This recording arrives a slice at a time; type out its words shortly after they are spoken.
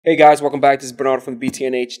Hey guys, welcome back. This is Bernardo from the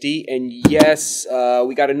BTNHD, and yes,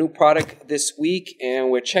 we got a new product this week, and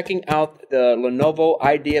we're checking out the Lenovo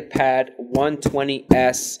IdeaPad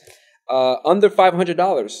 120S, under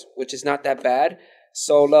 $500, which is not that bad.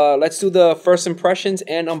 So let's do the first impressions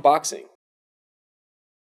and unboxing.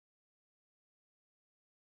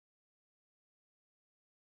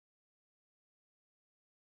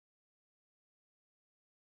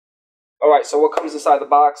 Alright, so what comes inside the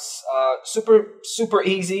box? Super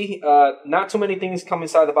easy. Not too many things come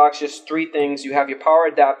inside the box, just three things. You have your power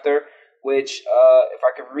adapter, which, if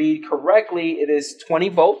I can read correctly, it is 20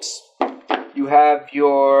 volts. You have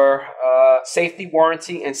your safety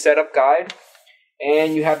warranty and setup guide.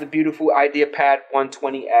 And you have the beautiful IdeaPad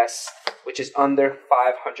 120S, which is under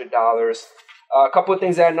 $500. A couple of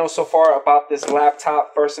things that I know so far about this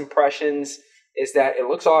laptop, first impressions, is that it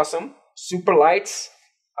looks awesome. Super light.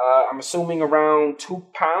 I'm assuming around 2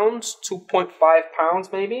 pounds, 2.5 pounds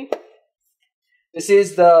maybe. This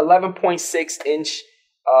is the 11.6 inch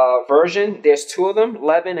version. There's two of them,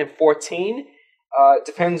 11 and 14.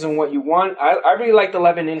 Depends on what you want. I really like the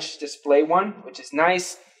 11-inch display one, which is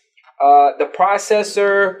nice. The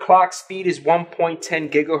processor clock speed is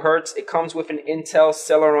 1.10 gigahertz. It comes with an Intel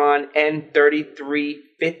Celeron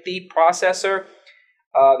N3350 processor.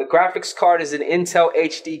 The graphics card is an Intel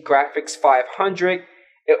HD Graphics 500.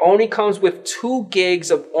 It only comes with 2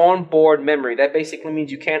 gigs of onboard memory. That basically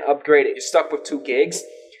means you can't upgrade it. You're stuck with 2 gigs.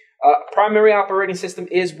 Primary operating system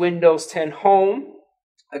is Windows 10 Home.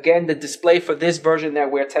 Again, the display for this version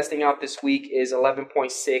that we're testing out this week is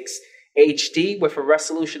 11.6 HD with a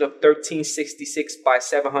resolution of 1366 by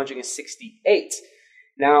 768.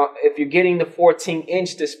 Now, if you're getting the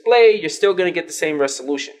 14-inch display, you're still going to get the same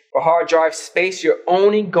resolution. For hard drive space, you're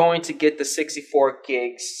only going to get the 64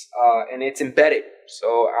 gigs, and it's embedded.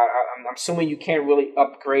 So I'm assuming you can't really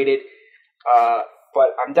upgrade it.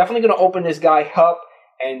 But I'm definitely going to open this guy up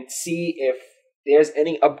and see if there's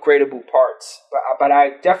any upgradable parts. But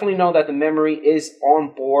I definitely know that the memory is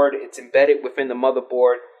on board. It's embedded within the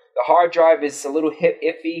motherboard. The hard drive is a little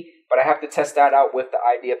iffy, but I have to test that out with the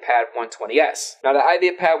IdeaPad 120S. Now, the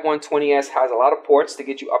IdeaPad 120S has a lot of ports to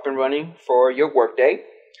get you up and running for your workday.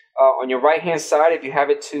 On your right-hand side, if you have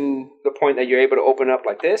it to the point that you're able to open up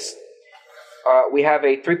like this, we have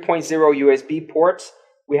a 3.0 USB port.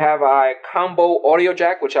 We have a combo audio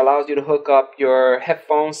jack, which allows you to hook up your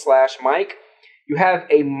headphones / mic. You have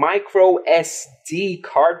a micro SD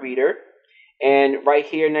card reader. And right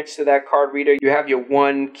here next to that card reader, you have your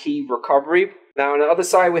 1 key recovery. Now on the other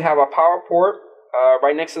side, we have a power port.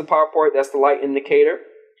 Right next to the power port, that's the light indicator.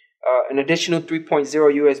 An additional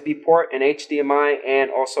 3.0 USB port, an HDMI,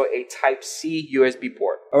 and also a Type-C USB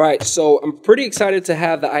port. All right, so I'm pretty excited to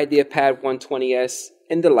have the IdeaPad 120S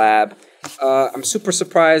in the lab. I'm super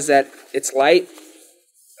surprised that it's light.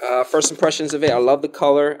 First impressions of it, I love the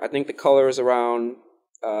color. I think the color is around,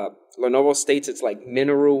 Lenovo states it's like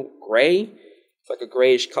mineral gray. It's like a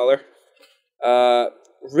grayish color.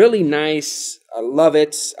 Really nice. I love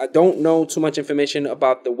it. I don't know too much information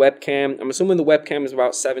about the webcam. I'm assuming the webcam is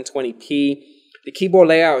about 720p. The keyboard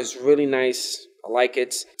layout is really nice. I like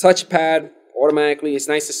it. Touchpad automatically. It's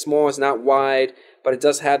nice and small. It's not wide, but it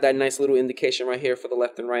does have that nice little indication right here for the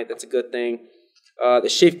left and right. That's a good thing. The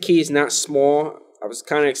shift key is not small. I was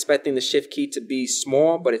kind of expecting the shift key to be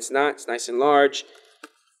small, but it's not. It's nice and large.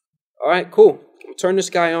 All right, cool. I'll turn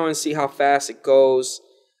this guy on and see how fast it goes.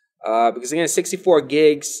 Because again, 64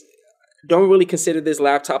 gigs. Don't really consider this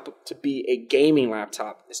laptop to be a gaming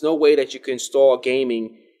laptop. There's no way that you can install a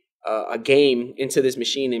game into this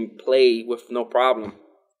machine and play with no problem.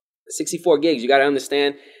 64 gigs, you got to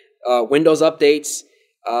understand Windows updates,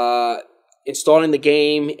 installing the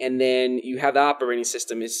game, and then you have the operating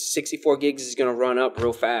system. It's 64 gigs is going to run up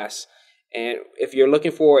real fast. And if you're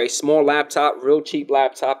looking for a small laptop, real cheap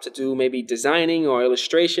laptop to do maybe designing or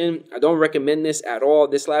illustration, I don't recommend this at all.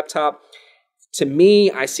 This laptop, to me,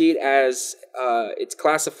 I see it as it's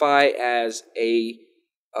classified as a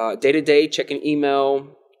day-to-day checking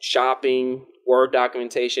email, shopping, Word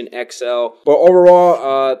documentation, Excel. But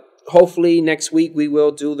overall, hopefully next week we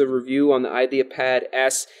will do the review on the IdeaPad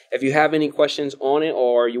S. If you have any questions on it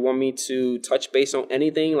or you want me to touch base on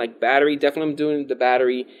anything like battery, definitely I'm doing the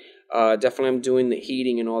battery. Definitely I'm doing the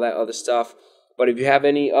heating and all that other stuff. But if you have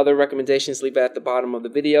any other recommendations, leave it at the bottom of the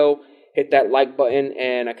video. Hit that like button,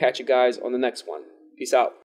 and I'll catch you guys on the next one. Peace out.